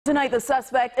Tonight, the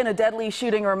suspect in a deadly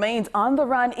shooting remains on the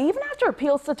run even after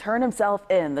appeals to turn himself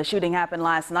in. The shooting happened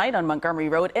last night on Montgomery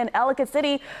Road in Ellicott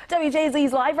City.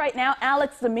 WJZ's live right now.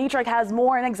 Alex Dimitrik has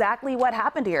more on exactly what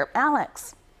happened here.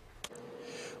 Alex.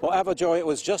 Well, Avajoy, it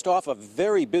was just off a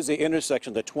very busy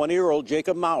intersection that 20-year-old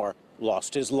Jacob Maurer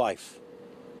lost his life.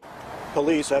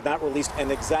 Police have not released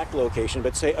an exact location,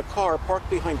 but say a car parked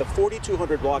behind the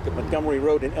 4200 block of Montgomery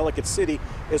Road in Ellicott City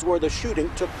is where the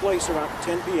shooting took place around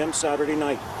 10 p.m. Saturday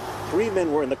night. 3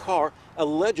 men were in the car,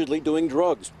 allegedly doing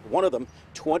drugs. One of them,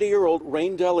 20-year-old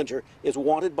Rain Dellinger, is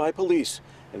wanted by police.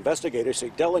 Investigators say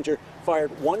Dellinger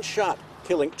fired one shot,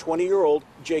 killing 20-year-old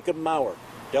Jacob Maurer.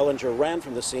 Dellinger ran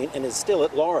from the scene and is still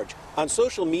at large. On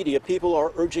social media, people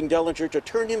are urging Dellinger to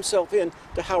turn himself in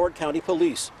to Howard County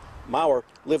Police. Maurer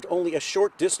lived only a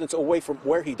short distance away from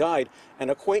where he died. An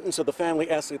acquaintance of the family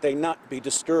asked that they not be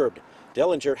disturbed.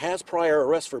 Dellinger has prior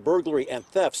arrests for burglary and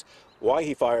thefts. Why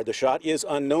he fired the shot is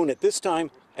unknown at this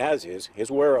time, as is his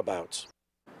whereabouts.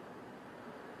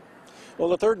 Well,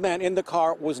 the third man in the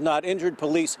car was not injured.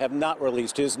 Police have not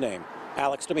released his name.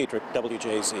 Alex Dimitrik,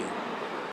 WJZ.